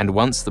 And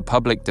once the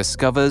public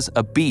discovers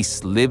a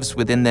beast lives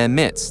within their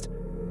midst,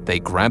 they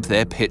grab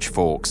their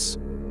pitchforks.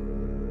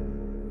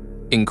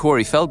 In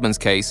Corey Feldman's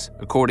case,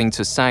 according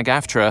to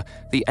SAG-AFTRA,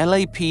 the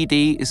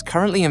LAPD is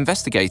currently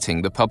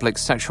investigating the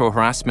public's sexual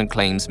harassment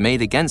claims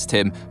made against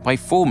him by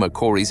former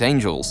Corey's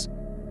Angels.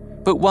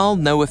 But while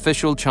no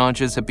official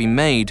charges have been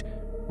made,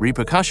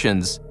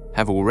 repercussions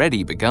have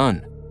already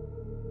begun.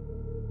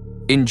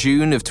 In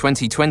June of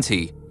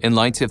 2020, in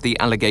light of the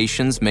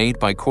allegations made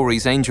by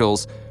Corey's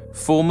Angels,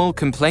 formal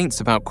complaints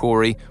about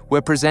Corey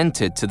were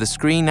presented to the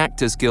Screen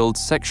Actors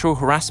Guild's Sexual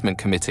Harassment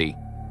Committee.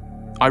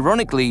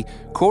 Ironically,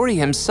 Corey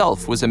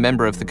himself was a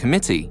member of the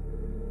committee,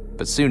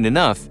 but soon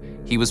enough,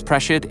 he was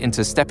pressured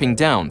into stepping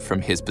down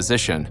from his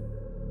position.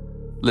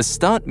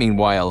 Lestat,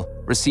 meanwhile,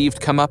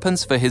 received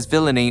comeuppance for his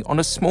villainy on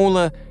a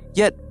smaller,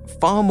 yet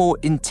far more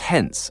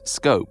intense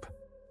scope.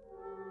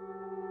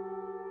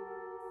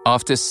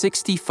 After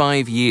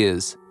 65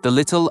 years, the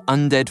little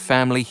undead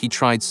family he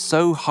tried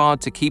so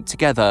hard to keep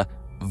together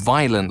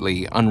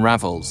violently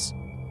unravels.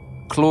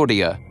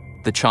 Claudia,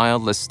 the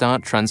child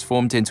Lestat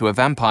transformed into a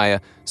vampire,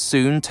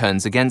 soon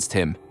turns against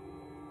him.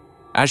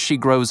 As she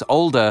grows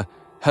older,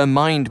 her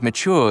mind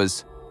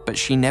matures, but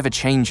she never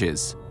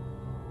changes.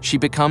 She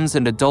becomes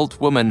an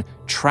adult woman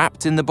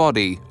trapped in the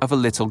body of a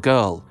little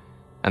girl,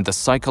 and the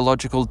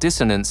psychological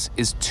dissonance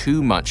is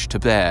too much to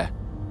bear.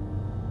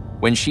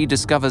 When she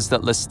discovers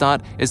that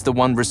Lestat is the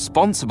one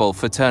responsible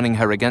for turning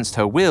her against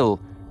her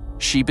will,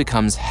 she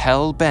becomes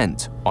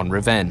hell-bent on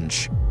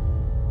revenge.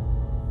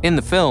 In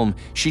the film,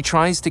 she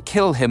tries to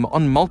kill him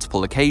on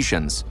multiple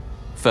occasions,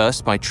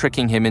 first by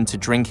tricking him into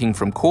drinking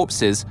from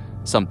corpses,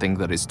 something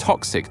that is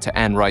toxic to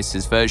Anne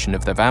Rice's version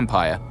of the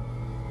vampire.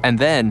 And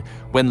then,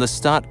 when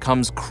Lestat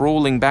comes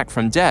crawling back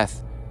from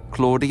death,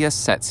 Claudia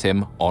sets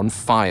him on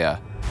fire.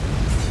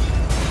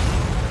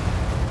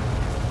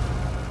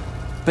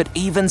 But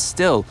even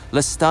still,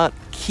 Lestat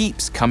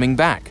keeps coming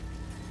back.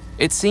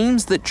 It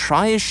seems that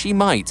try as she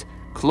might,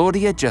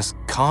 Claudia just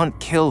can't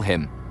kill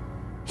him.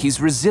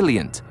 He's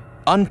resilient,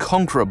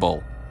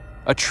 unconquerable,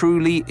 a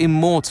truly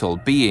immortal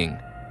being.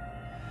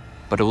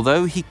 But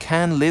although he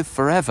can live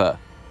forever,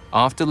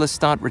 after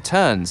Lestat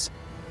returns,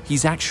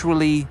 he's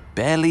actually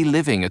barely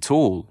living at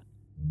all.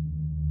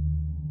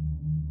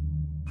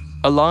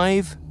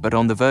 Alive, but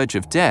on the verge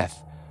of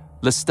death,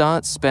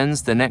 Lestat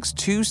spends the next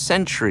 2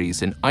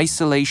 centuries in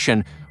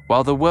isolation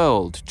while the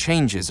world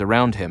changes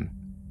around him.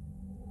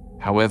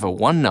 However,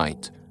 one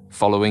night,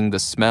 following the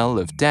smell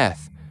of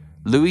death,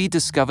 Louis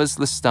discovers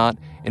Lestat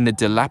in a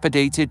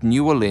dilapidated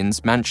New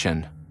Orleans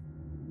mansion.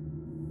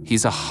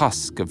 He's a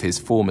husk of his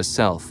former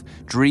self,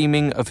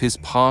 dreaming of his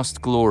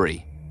past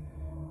glory.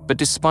 But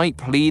despite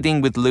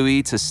pleading with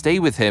Louis to stay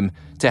with him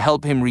to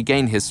help him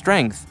regain his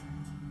strength,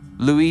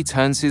 Louis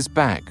turns his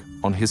back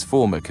on his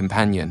former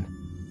companion.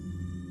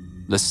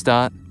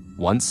 Lestat,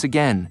 once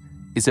again,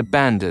 is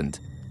abandoned,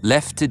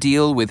 left to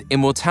deal with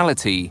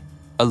immortality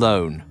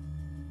alone.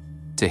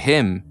 To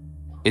him,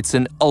 it's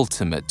an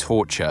ultimate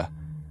torture,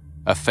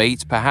 a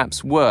fate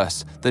perhaps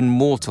worse than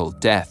mortal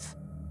death.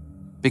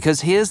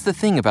 Because here's the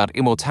thing about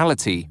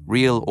immortality,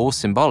 real or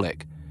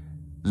symbolic.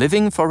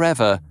 Living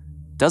forever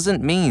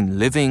doesn't mean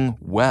living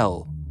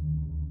well.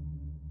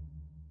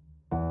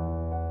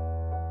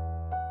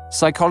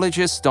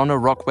 Psychologists Donna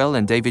Rockwell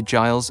and David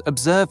Giles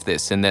observed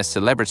this in their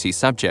celebrity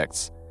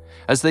subjects.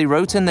 As they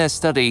wrote in their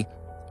study,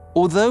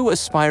 although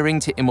aspiring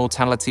to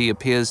immortality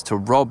appears to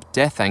rob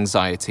death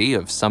anxiety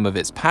of some of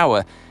its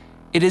power,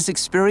 it is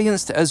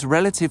experienced as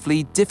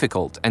relatively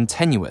difficult and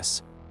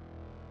tenuous.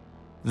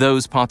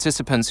 Those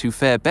participants who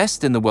fare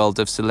best in the world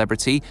of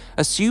celebrity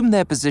assume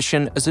their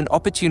position as an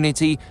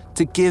opportunity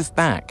to give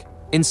back,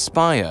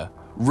 inspire,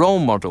 role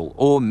model,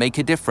 or make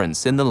a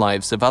difference in the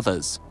lives of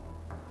others.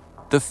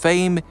 The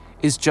fame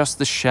is just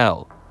the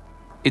shell.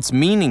 It's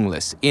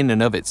meaningless in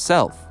and of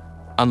itself,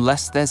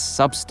 unless there's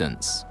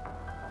substance.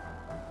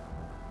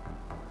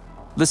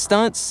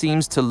 Lestat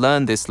seems to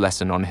learn this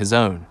lesson on his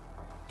own,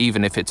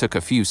 even if it took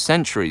a few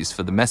centuries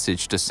for the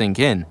message to sink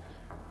in.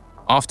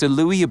 After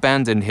Louis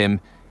abandoned him,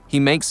 he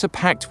makes a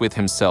pact with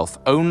himself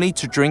only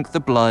to drink the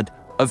blood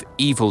of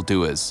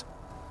evildoers,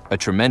 a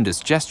tremendous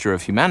gesture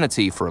of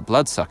humanity for a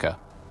bloodsucker.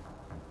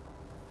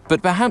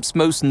 But perhaps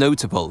most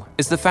notable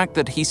is the fact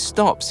that he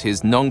stops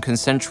his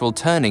non-consensual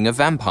turning of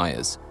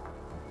vampires.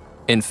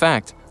 In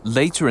fact,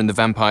 later in the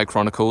Vampire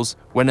Chronicles,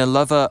 when a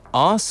lover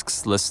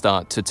asks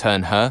Lestat to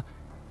turn her,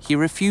 he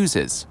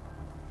refuses.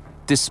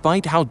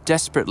 Despite how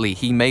desperately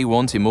he may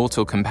want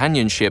immortal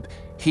companionship,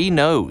 he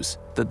knows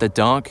that the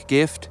dark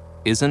gift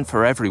isn't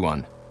for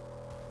everyone.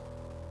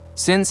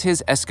 Since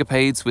his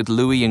escapades with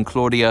Louis and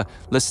Claudia,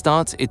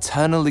 Lestat's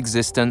eternal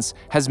existence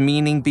has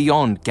meaning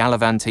beyond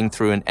gallivanting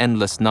through an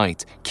endless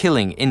night,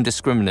 killing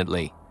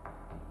indiscriminately.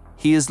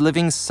 He is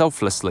living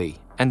selflessly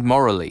and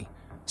morally,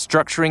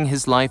 structuring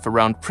his life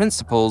around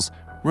principles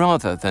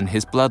rather than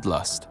his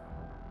bloodlust.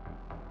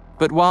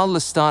 But while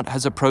Lestat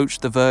has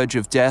approached the verge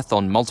of death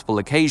on multiple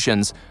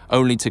occasions,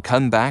 only to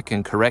come back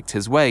and correct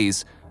his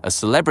ways, a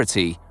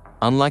celebrity,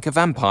 unlike a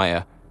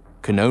vampire,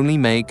 can only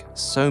make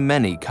so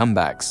many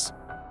comebacks.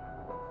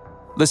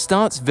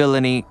 Lestat's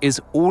villainy is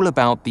all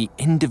about the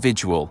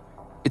individual.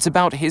 It's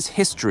about his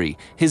history,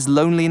 his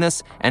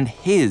loneliness, and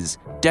his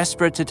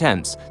desperate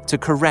attempts to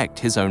correct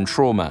his own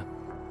trauma.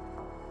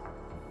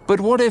 But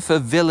what if a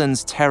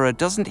villain's terror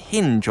doesn't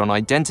hinge on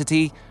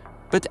identity,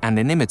 but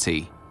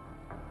anonymity?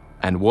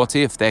 And what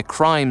if their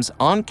crimes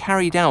aren't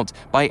carried out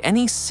by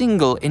any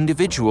single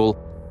individual,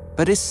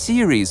 but a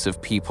series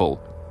of people,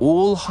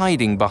 all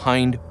hiding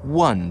behind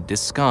one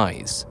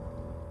disguise?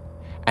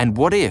 And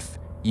what if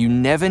you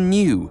never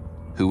knew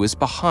who was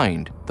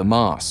behind the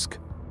mask?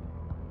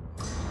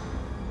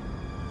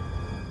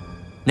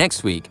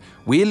 Next week,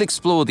 we'll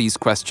explore these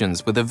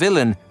questions with a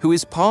villain who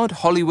is part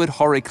Hollywood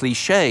horror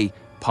cliché,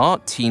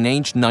 part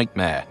teenage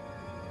nightmare.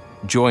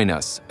 Join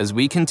us as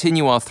we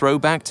continue our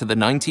throwback to the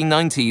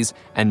 1990s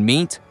and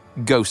meet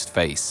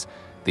Ghostface,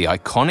 the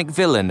iconic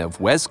villain of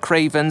Wes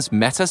Craven's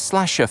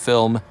meta-slasher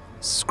film,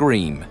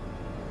 Scream.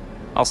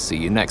 I'll see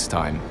you next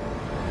time.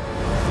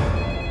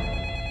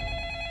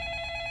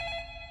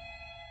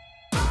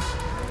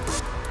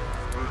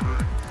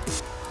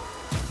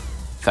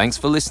 Thanks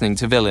for listening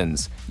to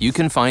Villains. You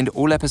can find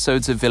all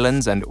episodes of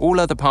Villains and all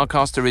other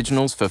Parcast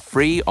originals for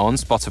free on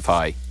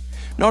Spotify.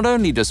 Not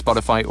only does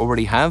Spotify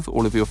already have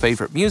all of your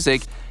favorite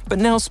music, but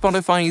now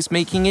Spotify is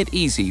making it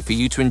easy for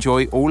you to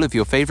enjoy all of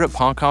your favorite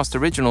Parcast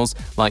originals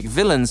like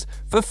Villains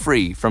for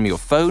free from your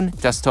phone,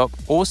 desktop,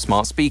 or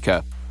smart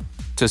speaker.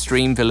 To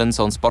stream Villains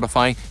on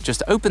Spotify,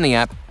 just open the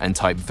app and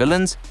type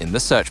Villains in the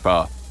search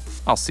bar.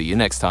 I'll see you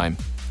next time.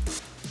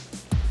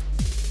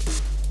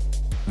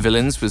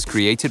 Villains was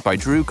created by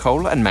Drew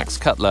Cole and Max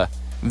Cutler.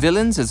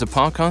 Villains is a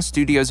Parcast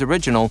Studios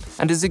original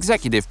and is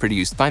executive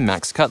produced by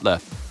Max Cutler.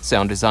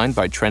 Sound design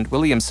by Trent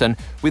Williamson,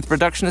 with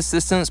production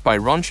assistance by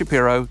Ron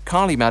Shapiro,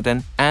 Carly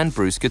Madden, and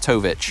Bruce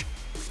Gotovich.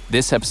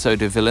 This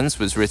episode of Villains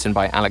was written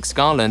by Alex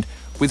Garland,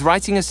 with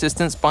writing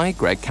assistance by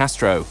Greg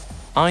Castro.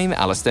 I'm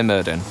Alistair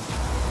Murden.